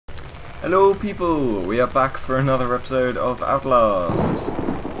Hello people, we are back for another episode of Outlast.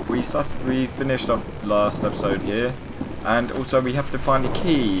 We finished off last episode here, and also we have to find a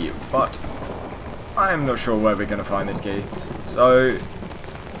key, but I am not sure where we're going to find this key. So,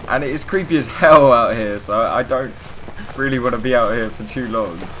 and it is creepy as hell out here, so I don't really want to be out here for too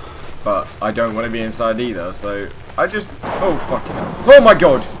long, but I don't want to be inside either, so I just, oh fucking hell, oh my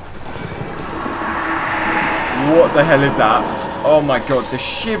god! What the hell is that? Oh my god, the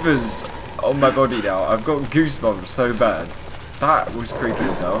shivers on my body now. I've got goosebumps so bad. That was creepy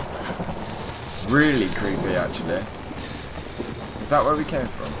as hell. Really creepy, actually. Is that where we came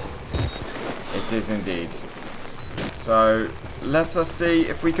from? It is indeed. So, let us see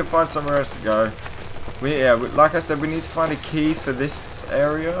if we can find somewhere else to go. Like I said, we need to find a key for this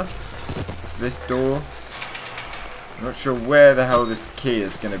area. This door. I'm not sure where the hell this key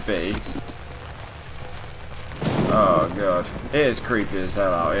is going to be. Oh god, it is creepy as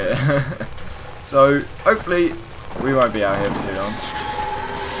hell out here. So, hopefully, we won't be out here for too long.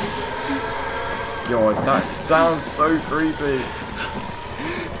 God, that sounds so creepy.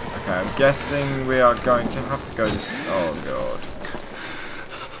 Okay, I'm guessing we are going to have to go this... Oh god.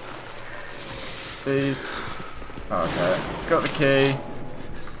 Please. Okay, got the key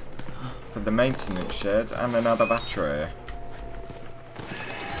for the maintenance shed and another battery.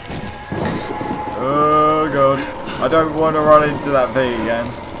 Oh god, I don't want to run into that thing again.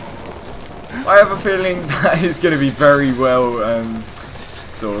 I have a feeling that is going to be very well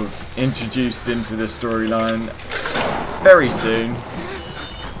sort of introduced into the storyline very soon,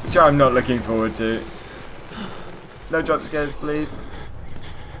 which I'm not looking forward to. No jump scares, please.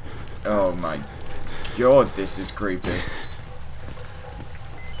 Oh my god, this is creepy.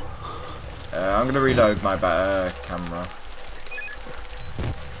 I'm going to reload my camera.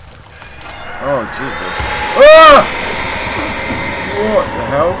 Oh, Jesus. Ah! What the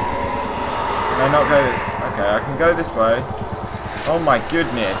hell? Can I not go? Okay, I can go this way. Oh my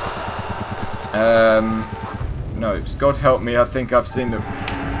goodness. No, God help me, I think I've seen the...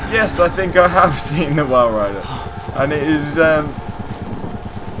 Yes, I think I have seen the WALRIDER. And it is, God,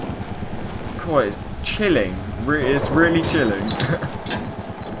 it's chilling. It's really chilling.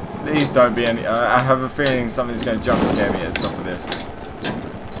 Please don't be any... I have a feeling something's going to jump scare me at the top of this.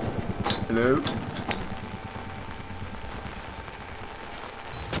 Hello?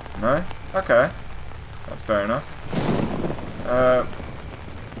 No? Okay. That's fair enough.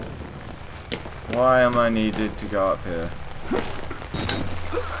 Why am I needed to go up here?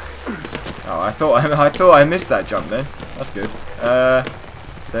 Oh, I thought I missed that jump then. That's good.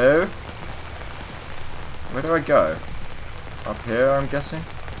 Hello? Where do I go? Up here, I'm guessing?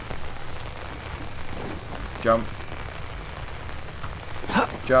 Jump.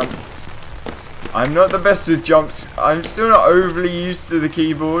 Jump. I'm not the best with jumps. I'm still not overly used to the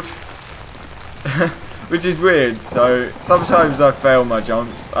keyboard. Which is weird. So, sometimes I fail my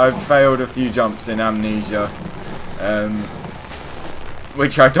jumps. I've failed a few jumps in Amnesia.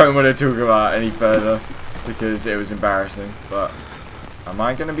 Which I don't want to talk about any further. Because it was embarrassing. But, am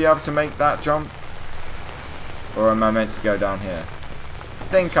I going to be able to make that jump? Or am I meant to go down here? I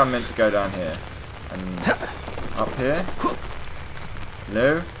think I'm meant to go down here. And up here?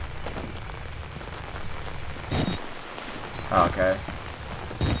 Hello? Okay.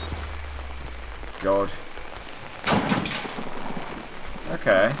 God.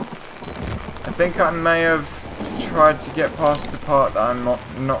 Okay. I think I may have tried to get past the part that I'm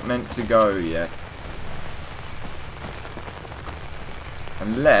not meant to go yet.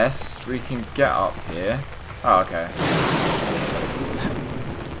 Unless we can get up here. Oh, okay.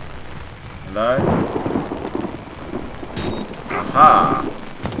 Hello? Aha!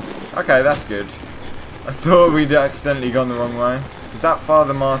 Okay, that's good. I thought we'd accidentally gone the wrong way. Is that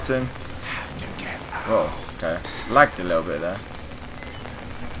Father Martin? Oh, okay. Lagged a little bit there.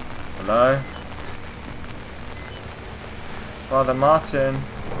 Hello? Father Martin?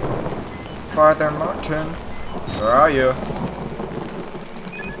 Father Martin? Where are you?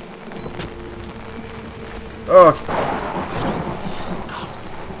 Oh!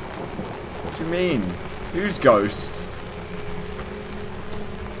 What do you mean? Who's ghosts?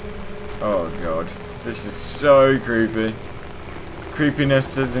 Oh god. This is so creepy.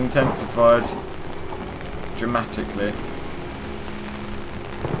 Creepiness has intensified dramatically.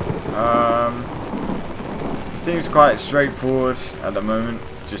 It seems quite straightforward at the moment.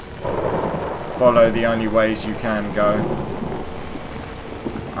 Just follow the only ways you can go.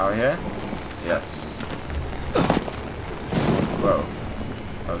 Out here? Yes. Whoa.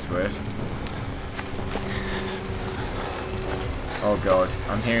 That was weird. Oh god,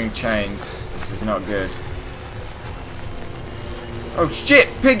 I'm hearing chains. This is not good. Oh shit,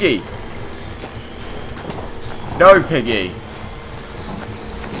 Piggy! No, Piggy.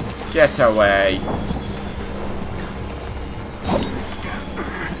 Get away.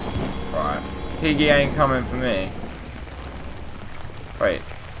 Right. Piggy ain't coming for me. Wait.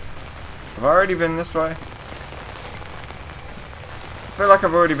 Have I already been this way? I feel like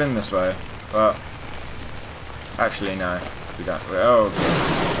I've already been this way. But... actually, no. We don't. Oh,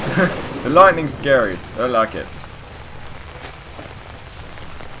 God. The lightning's scary. I don't like it.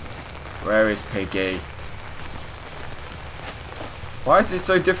 Where is Piggy? Why is it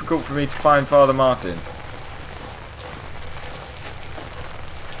so difficult for me to find Father Martin?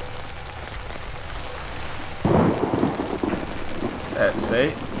 Let's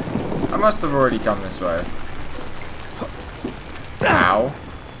see. I must have already come this way. Ow.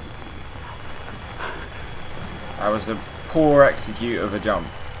 That was a poor execute of a jump.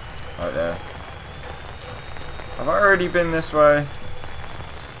 Right there. Have I already been this way?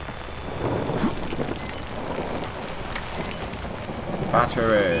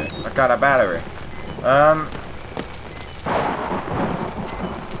 Battery. I got a battery. I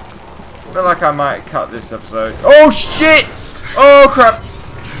feel like I might cut this episode. Oh shit! Oh crap!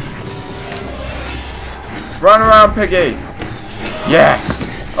 Run around, Piggy!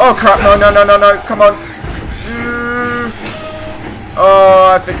 Yes! Oh crap! No, no, no, no, no! Come on!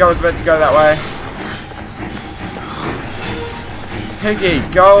 Oh, I think I was meant to go that way. Piggy,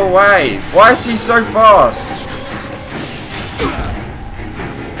 go away! Why is he so fast?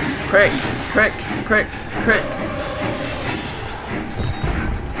 Quick, quick, quick, quick.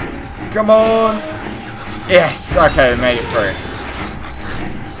 Come on. Yes, okay, made it through.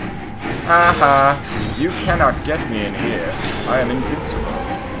 Haha, you cannot get me in here. I am invincible.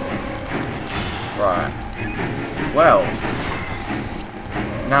 Right. Well,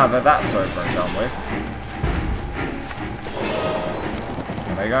 now that that's over and done with.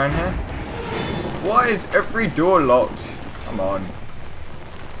 Can I go in here? Why is every door locked? Come on.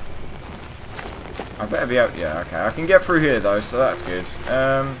 I better be out. Yeah, okay. I can get through here though, so that's good.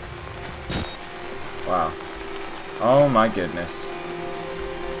 Wow. Oh my goodness.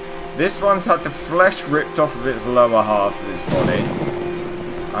 This one's had the flesh ripped off of its lower half of its body.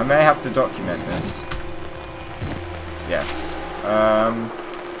 I may have to document this. Yes.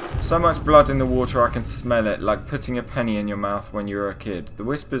 So much blood in the water I can smell it, like putting a penny in your mouth when you were a kid. The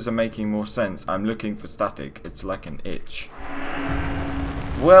whispers are making more sense. I'm looking for static. It's like an itch.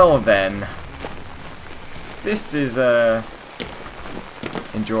 Well then. This is,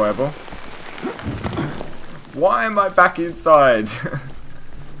 enjoyable. Why am I back inside?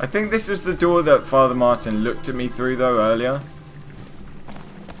 I think this was the door that Father Martin looked at me through, though, earlier.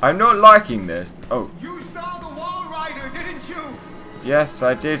 I'm not liking this. Oh. You saw the WALRIDER, didn't you? Yes,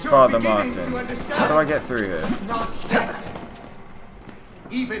 I did, Father Martin. How do I get through here? Not yet.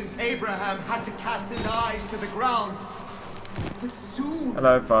 Even Abraham had to cast his eyes to the ground. But soon.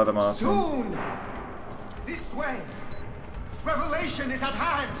 Hello, Father Martin. Soon. This way. Revelation is at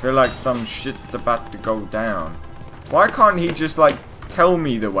hand. I feel like some shit's about to go down. Why can't he just, like, tell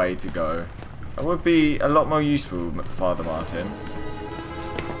me the way to go? That would be a lot more useful, Father Martin.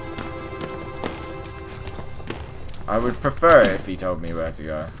 I would prefer it if he told me where to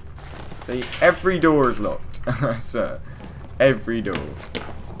go. See, every door is locked. Sir. Every door.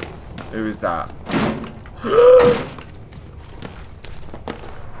 Who is that?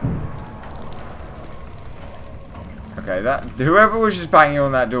 Okay, that whoever was just banging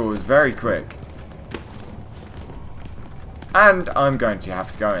on that door was very quick. And I'm going to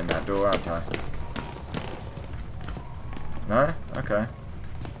have to go in that door, aren't I? No? Okay.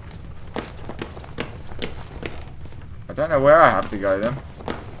 I don't know where I have to go then.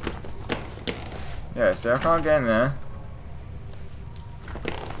 Yeah, see, I can't get in there.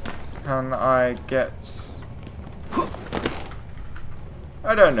 Can I get...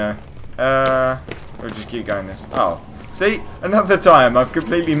 I don't know. We'll just keep going this. Oh. See? Another time I've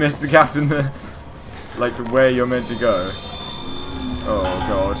completely missed the gap in the... like, where you're meant to go. Oh,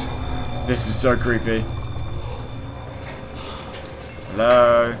 God. This is so creepy.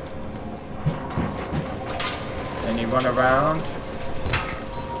 Hello? Anyone around?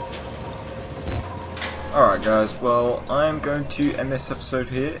 Alright guys, well I'm going to end this episode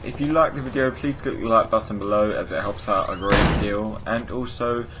here. If you like the video, please click the like button below as it helps out a great deal. And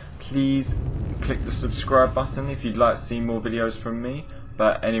also, please click the subscribe button if you'd like to see more videos from me.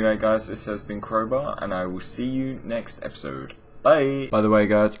 But anyway guys, this has been Crowebar and I will see you next episode. Bye! By the way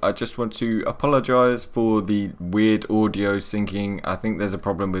guys, I just want to apologise for the weird audio syncing. I think there's a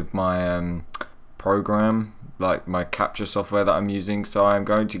problem with my program, like my capture software that I'm using, so I'm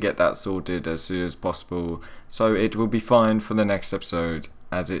going to get that sorted as soon as possible, so it will be fine for the next episode.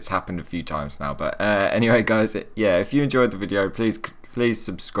 as it's happened a few times now. But anyway, guys, yeah, if you enjoyed the video, please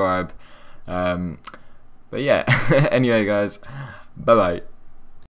subscribe. But yeah, anyway, guys, bye bye.